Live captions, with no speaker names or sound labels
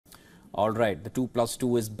All right, the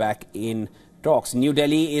 2+2 is back in talks. New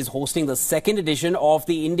Delhi is hosting the second edition of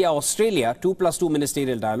the India-Australia 2+2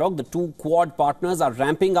 Ministerial Dialogue. The two Quad partners are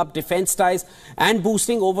ramping up defence ties and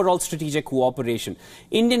boosting overall strategic cooperation.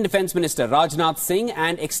 Indian Defence Minister Rajnath Singh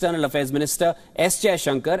and External Affairs Minister S.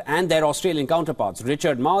 Jaishankar and their Australian counterparts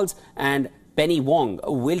Richard Marles and Penny Wong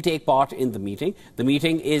will take part in the meeting. The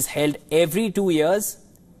meeting is held every 2 years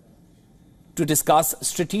to discuss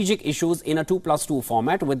strategic issues in a 2+2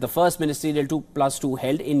 format, with the first ministerial 2+2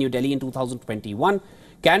 held in New Delhi in 2021.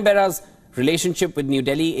 Canberra's relationship with New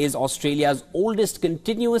Delhi is Australia's oldest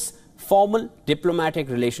continuous formal diplomatic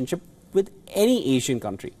relationship with any Asian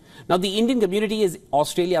country. Now, the Indian community is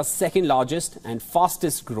Australia's second largest and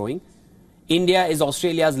fastest growing. India is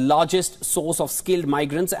Australia's largest source of skilled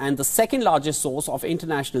migrants and the second largest source of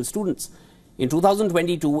international students. In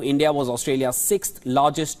 2022, India was Australia's sixth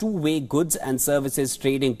largest two-way goods and services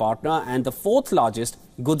trading partner and the fourth largest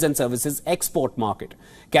goods and services export market.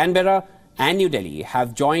 Canberra and New Delhi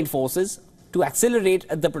have joined forces to accelerate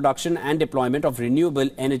the production and deployment of renewable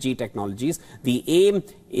energy technologies. The aim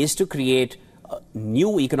is to create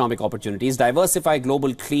new economic opportunities, diversify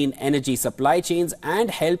global clean energy supply chains,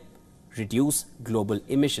 and help reduce global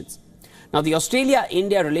emissions. Now, the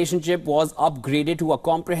Australia-India relationship was upgraded to a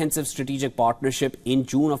comprehensive strategic partnership in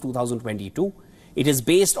June of 2022. It is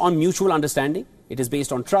based on mutual understanding. It is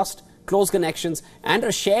based on trust, close connections, and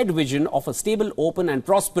a shared vision of a stable, open, and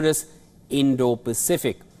prosperous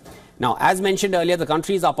Indo-Pacific. Now, as mentioned earlier, the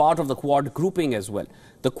countries are part of the Quad grouping as well.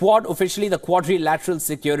 The Quad, officially the Quadrilateral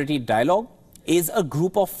Security Dialogue, is a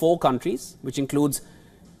group of 4 countries, which includes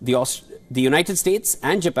the United States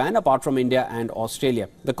and Japan, apart from India and Australia.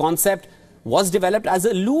 The concept was developed as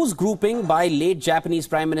a loose grouping by late Japanese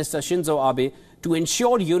Prime Minister Shinzo Abe to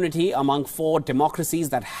ensure unity among 4 democracies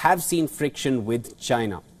that have seen friction with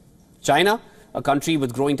China. China, a country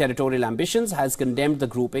with growing territorial ambitions, has condemned the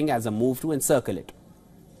grouping as a move to encircle it.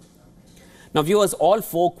 Now, viewers, all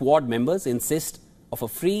 4 Quad members insist of a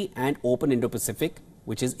free and open Indo-Pacific,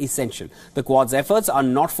 which is essential. The Quad's efforts are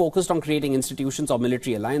not focused on creating institutions or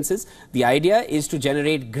military alliances. The idea is to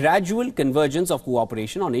generate gradual convergence of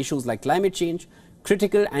cooperation on issues like climate change,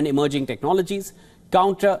 critical and emerging technologies,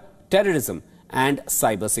 counter-terrorism, and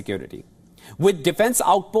cybersecurity. With defense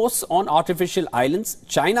outposts on artificial islands,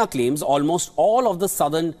 China claims almost all of the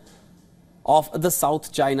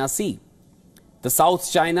South China Sea. The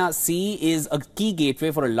South China Sea is a key gateway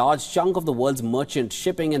for a large chunk of the world's merchant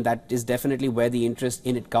shipping, and that is definitely where the interest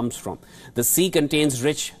in it comes from. The sea contains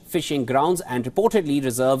rich fishing grounds and reportedly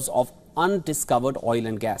reserves of undiscovered oil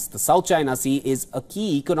and gas. The South China Sea is a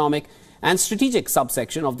key economic and strategic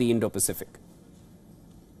subsection of the Indo-Pacific.